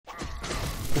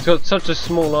He's got such a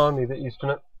small army that he's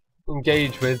going to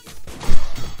engage with.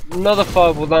 Another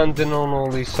fireball landing on all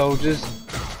these soldiers.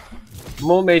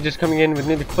 More mages coming in with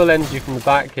nearly full energy from the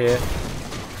back here.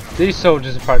 These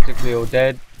soldiers are practically all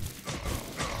dead.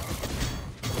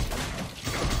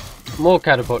 More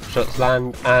catapult shots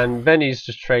land, and Veni's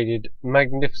just traded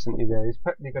magnificently there. He's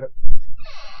practically got a...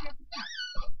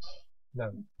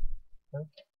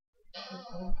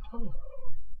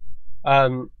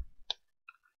 No.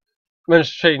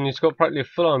 Managed to trade, and he's got practically a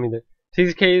full army there.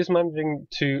 TzK is managing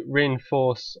to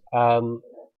reinforce, so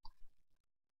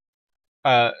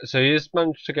he has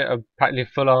managed to get a practically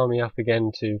full army up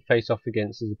again to face off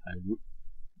against his opponent.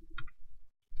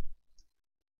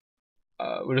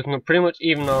 We're looking at pretty much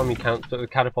even army counts, but with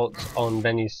catapults on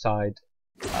Veni's side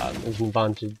as an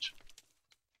advantage.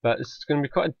 But it's going to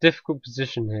be quite a difficult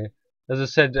position here. As I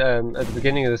said at the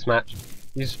beginning of this match,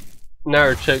 these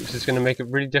narrow chokes is going to make it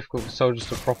really difficult for soldiers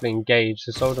to properly engage.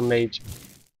 The soldier mage,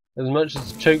 as much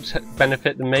as the chokes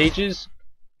benefit the mages,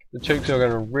 the chokes are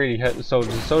going to really hurt the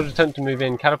soldiers. The soldiers attempt to move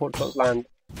in, catapult shots land.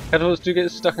 Catapults do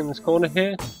get stuck in this corner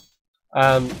here,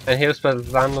 and heal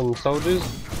spells land on the soldiers.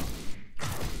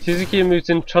 TzK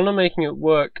moves in, trying to making it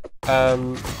work,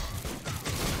 but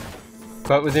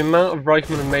with the amount of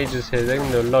riflemen and mages here, they're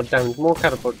going to do a lot of damage. More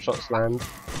catapult shots land.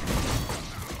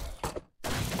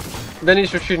 Then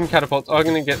his retreating catapults are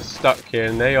going to get stuck here,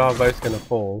 and they are both going to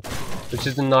fall, which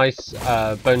is a nice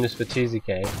bonus for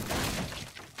TzK.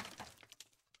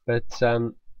 But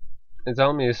his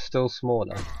army is still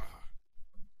smaller.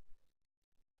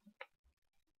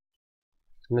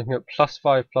 I'm looking at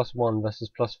 +5/+1 versus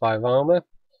 +5 armor,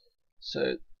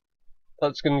 so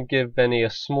that's going to give Veni a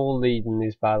small lead in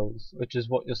these battles, which is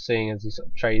what you're seeing as he sort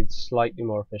of trades slightly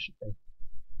more efficiently.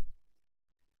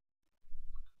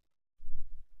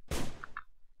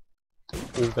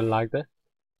 There's a bit of lag there.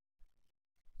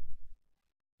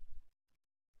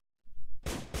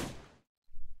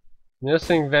 The other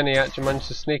thing, Veni actually managed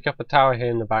to sneak up a tower here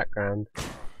in the background.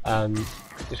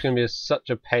 It's going to be such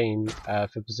a pain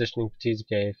for positioning for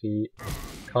TzK if he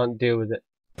can't deal with it.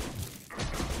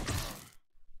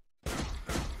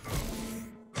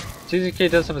 TzK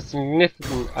does have a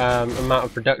significant amount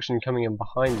of production coming in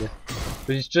behind it,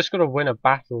 but he's just got to win a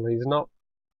battle. He's not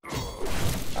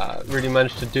really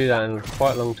managed to do that in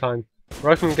quite a long time.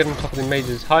 Rifleman get on top of the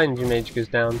mages, high energy mage goes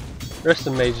down, the rest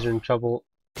of the mages are in trouble.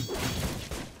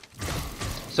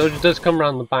 Soldier does come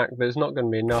around the back, but it's not going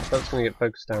to be enough. That's going to get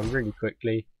focused down really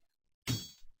quickly.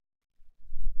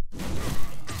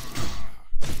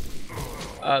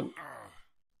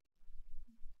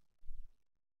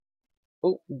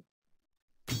 Oh,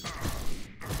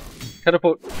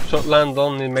 catapult shot lands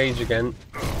on the mage again.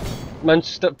 Managed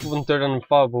to step forward and throw down a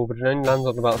fireball, but it only lands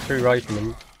on about 3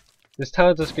 riflemen. This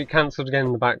tower does get cancelled again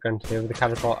in the background here, with the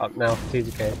catapult up now for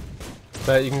TzK.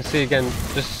 But you can see again,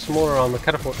 just smaller armor,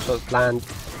 catapult shots land.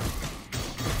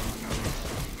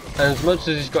 And as much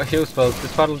as he's got heal spells,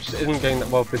 this battle just isn't going that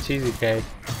well for TzK.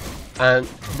 And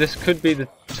this could be the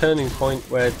turning point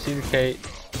where TzK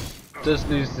does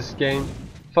lose this game.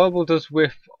 Fireball does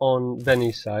whiff on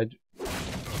Veni's side,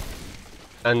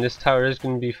 and this tower is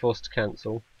going to be forced to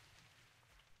cancel.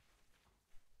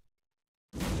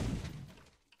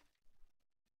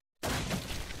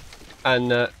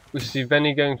 And we see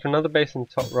Veni going for another base in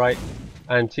the top right,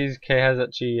 and TzK has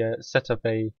actually set up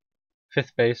a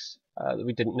 5th base that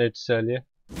we didn't notice earlier,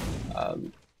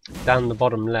 down the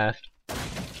bottom left.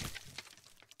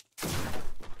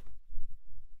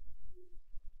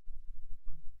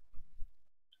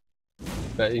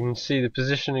 But you can see the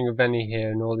positioning of Veni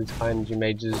here and all these high energy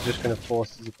mages is just going to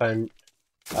force his opponent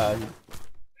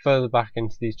further back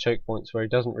into these choke points where he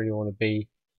doesn't really want to be.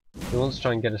 He wants to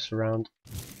try and get us around.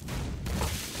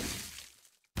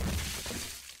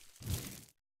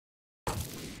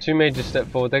 Two mages step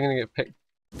forward, they're going to get picked.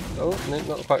 Oh, no,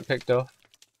 not quite picked off.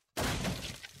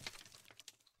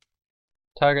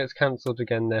 Tower gets cancelled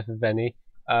again there for Veni.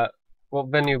 What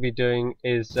Veni will be doing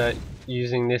is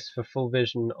using this for full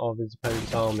vision of his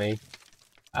opponent's army,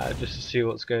 just to see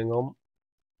what's going on.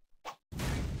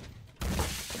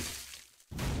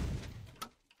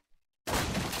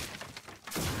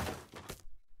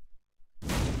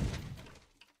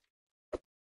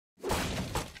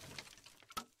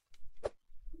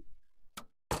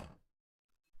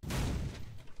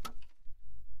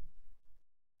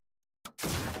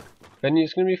 Veni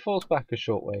is going to be forced back a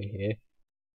short way here.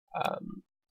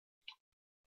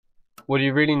 What he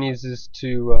really needs is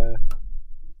to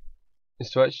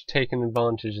actually take an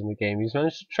advantage in the game. He's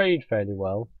managed to trade fairly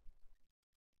well,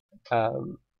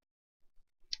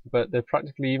 but they're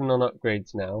practically even on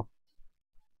upgrades now.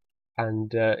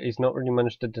 and he's not really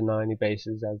managed to deny any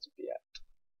bases as of yet.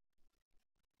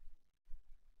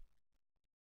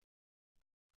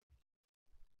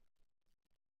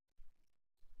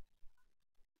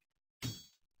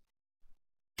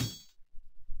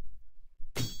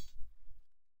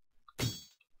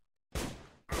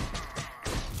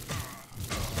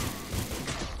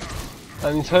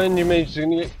 And his Hernia Mage is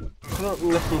going to get put up on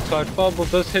the left hand side. Fireball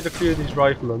does hit a few of these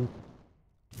riflemen.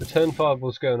 The turn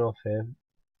fireball's going off here.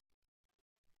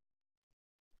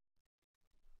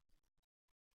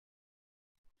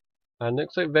 And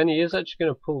looks like Veni is actually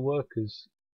going to pull workers.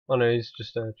 Oh no, he's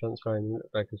just transferring.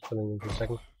 Looks like he's pulling in for a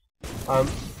second.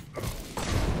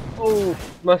 Oh,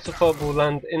 massive fireball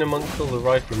land in amongst all the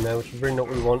riflemen there, which is really not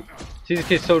what we want.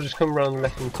 TzK soldiers come around the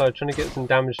left hand side trying to get some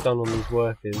damage done on these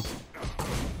workers.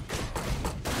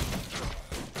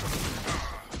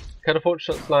 Catapult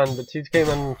shots land, but TzK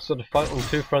man sort of fight on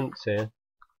two fronts here.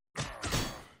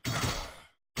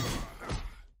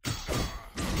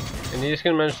 And he's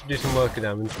going to manage to do some worker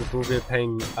damage, which will be a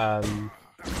pain.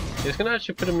 It's going to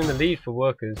actually put him in the lead for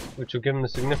workers, which will give him a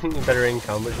significantly better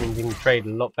income, which means he can trade a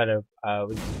lot better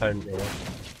with his opponent here.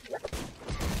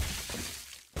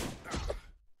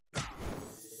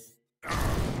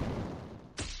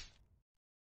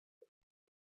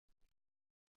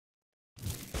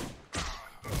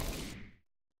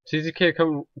 TzK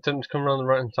attempt to come around the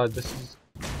right hand side. This is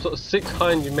sort of 6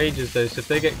 high-end mages though, so if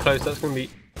they get close, that's going to be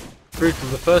brutal.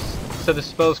 The first set of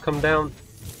spells come down.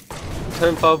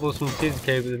 Turn fireballs from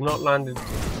TzK, but they've not landed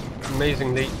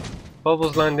amazingly.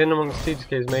 Fireballs land in amongst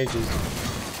TzK's mages.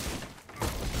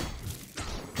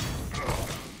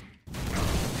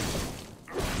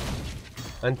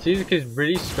 And TzK is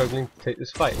really struggling to take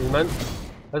this fight. He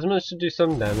has managed to do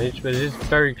some damage, but it is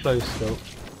very close still.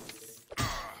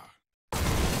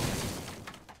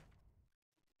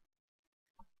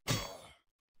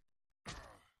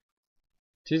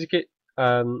 TzK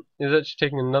is actually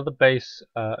taking another base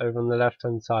over on the left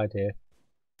hand side here.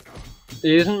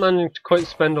 He isn't managing to quite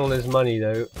spend all his money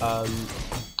though,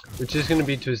 which is going to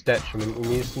be to his detriment.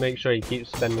 He needs to make sure he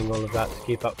keeps spending all of that to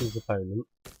keep up with his opponent.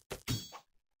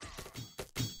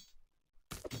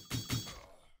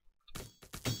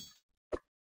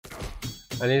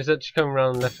 And he's actually coming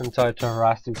around the left hand side to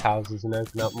harass these houses and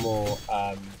open up more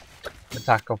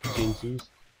attack opportunities.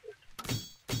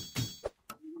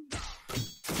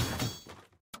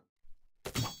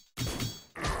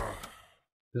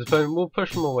 His opponent will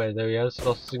push him away though. He has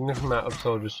lost a significant amount of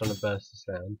soldiers trying to burst this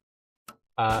down.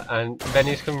 And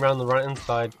Veni's coming around the right hand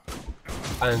side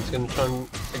and he's going to try and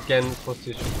again force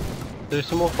this. There's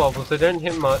some more fireballs, they don't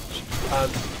hit much.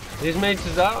 These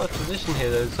mages are out of position here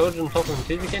though. The soldier on top of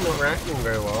him, TzK not reacting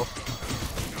very well.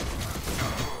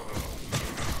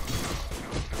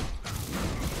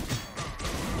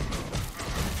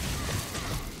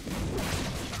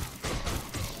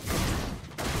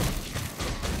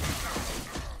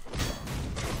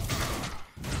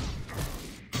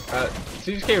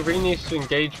 TzK really needs to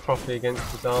engage properly against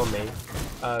his army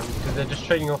because they're just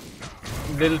trading off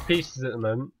little pieces at the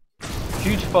moment.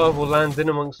 Huge fireball lands in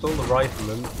amongst all the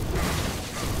riflemen.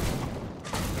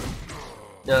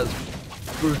 Yeah,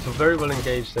 that's brutal. Very well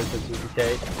engaged there for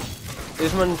TzK.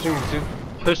 He's managing to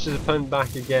push his opponent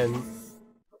back again.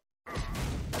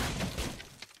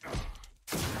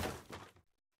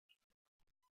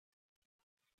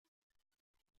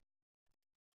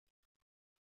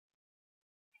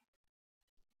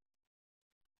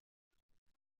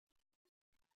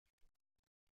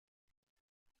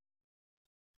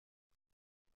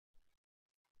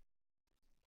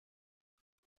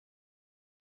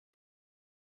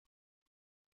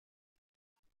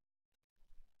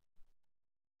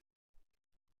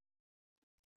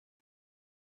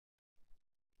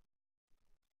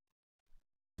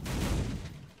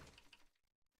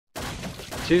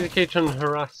 TzK trying to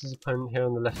harass his opponent here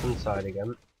on the left hand side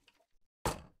again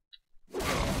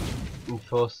and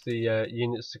force the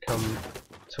units to come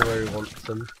to where he wants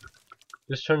them.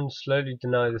 Just trying to slowly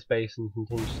deny this base and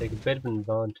continue to take a bit of an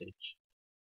advantage.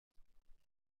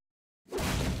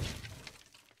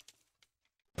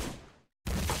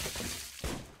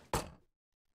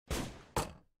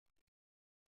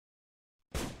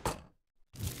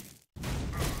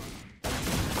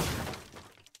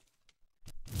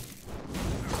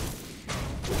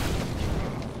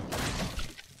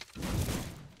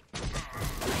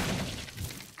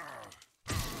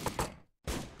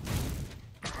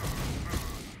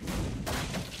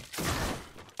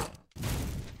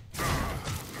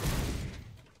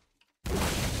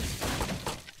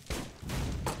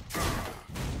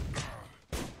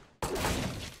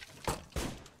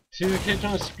 TzK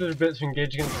trying to split a bit to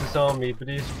engage against this army, but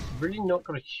he's really not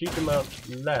got a huge amount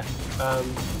left.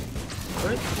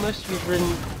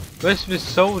 Most of his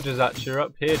soldiers actually are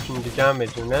up here trying to do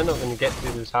damage, and they're not going to get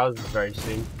through those houses very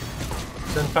soon.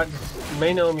 So in fact, his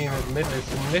main army in the middle is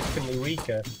significantly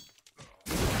weaker,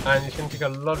 and he's going to take a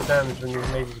lot of damage when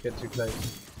these mages get too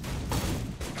close.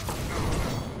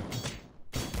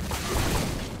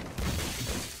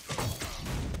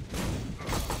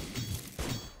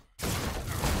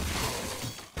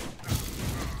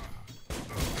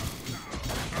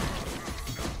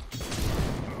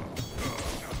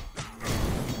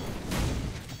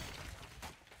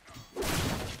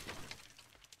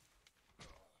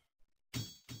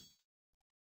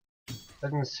 As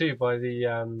you can see by the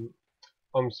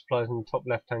army supplies in the top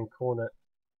left hand corner,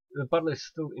 the battle is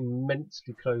still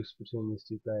immensely close between these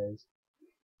two players.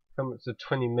 Come up to the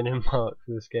 20-minute mark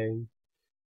for this game.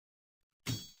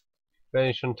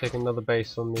 Veni trying to take another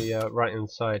base on the right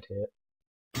hand side here.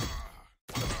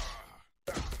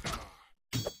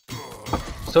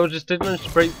 Soldiers did manage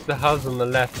to break the house on the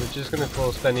left, which is going to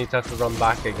force Veni to have to run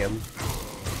back again.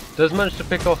 Does manage to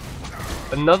pick off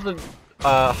another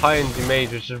high energy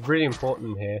mage, which is really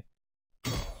important here.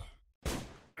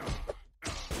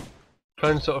 Try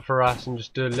and sort of harass and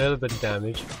just do a little bit of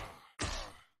damage.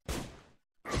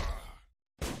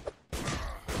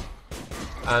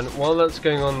 And while that's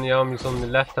going on, the army's on the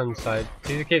left hand side.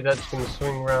 TzK is actually going to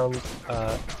swing around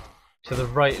to the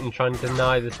right and try and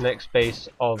deny this next base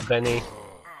of Veni,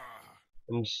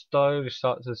 and slowly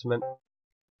start to cement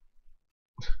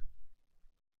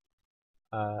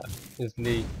his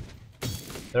lead.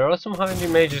 There are some high energy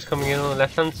mages coming in on the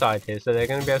left hand side here, so they're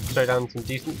going to be able to throw down some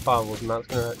decent fireballs, and that's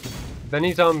going to...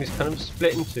 Veni's army is kind of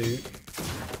split in two,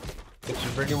 which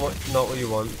is really not what you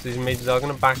want, so these mages are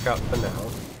going to back up for now.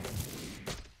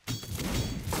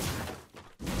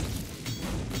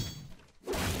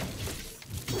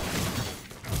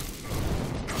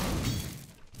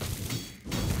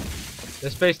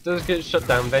 This base does get shut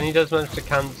down. Veni does manage to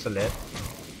cancel it,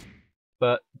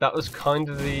 but that was kind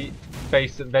of the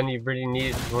base that Veni really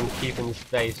needed to want to keep in this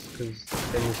base, because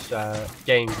in this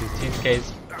game, because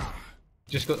TzK's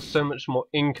just got so much more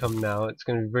income now, it's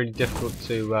going to be really difficult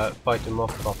to fight him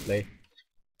off properly.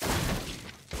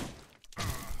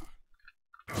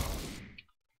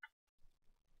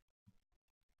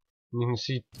 And you can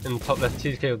see in the top left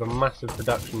TzK with a massive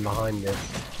production behind this.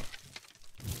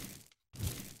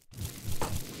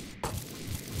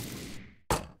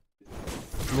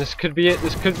 And this could be it,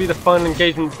 this could be the final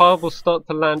engagement. Fireballs start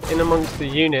to land in amongst the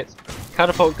units.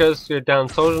 Catapult goes to go down,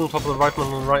 soldiers on top of the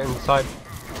rifleman on the right hand side.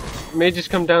 Mages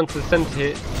come down to the centre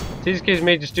here. TzK's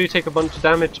mages do take a bunch of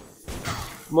damage.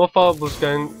 More fireballs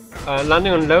going,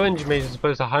 landing on low energy mages as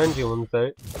opposed to high energy ones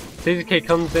though. TzK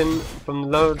comes in from the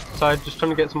lower side, just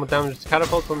trying to get some more damage.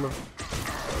 Catapults on the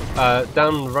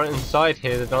down on the right hand side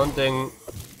here that aren't being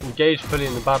engaged fully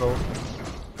in the battle.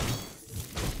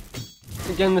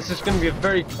 Again, this is going to be a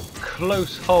very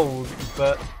close hold,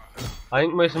 but I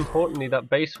think most importantly that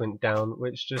base went down,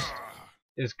 which just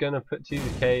is going to put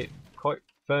TzK quite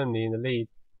firmly in the lead,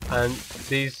 and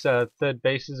these third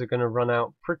bases are going to run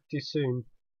out pretty soon,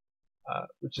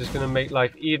 which is going to make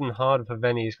life even harder for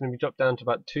Veni. He's going to be dropped down to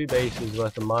about 2 bases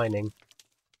worth of mining.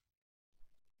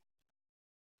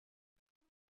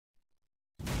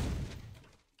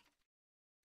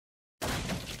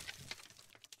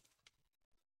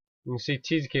 You can see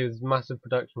TzK with massive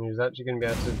production. He's actually going to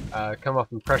be able to come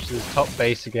up and pressure this top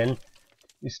base again.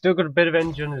 He's still got a bit of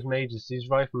energy on his mages. These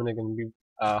riflemen are going to be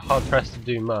hard pressed to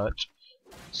do much.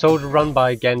 Soldier run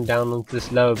by again down onto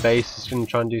this lower base. He's going to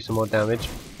try and do some more damage.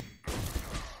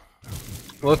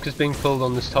 Workers being pulled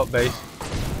on this top base.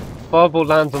 Fireball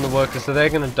lands on the workers, so they're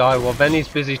going to die while Veni's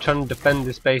busy trying to defend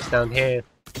this base down here.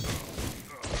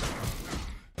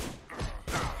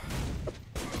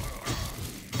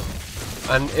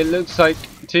 And it looks like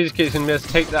TzK is going to be able to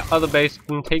take that other base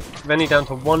and take Veni down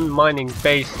to 1 mining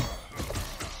base.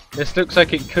 This looks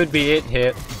like it could be it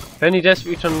here. Veni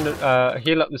desperately trying to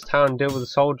heal up this tower and deal with a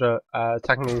soldier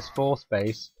attacking his 4th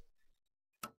base.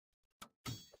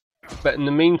 But in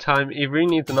the meantime, he really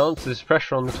needs an answer to this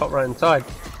pressure on the top right hand side.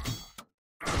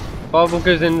 Fireball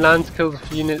goes in, lands, kills a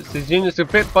few units. These units are a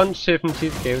bit bunched here from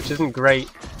TzK, which isn't great.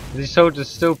 These soldiers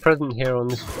are still present here on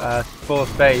this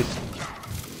 4th base.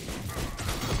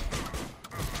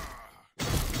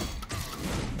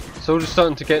 Soldiers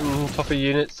starting to get on top of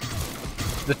units.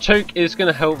 The choke is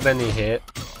going to help Veni here.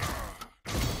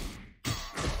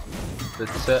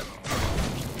 But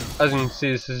as you can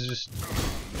see, this is just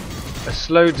a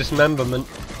slow dismemberment.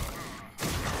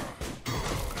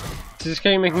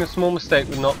 TzK making a small mistake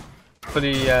with not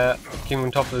fully keep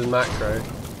on top of the macro.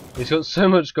 He's got so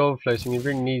much gold floating, he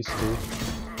really needs to.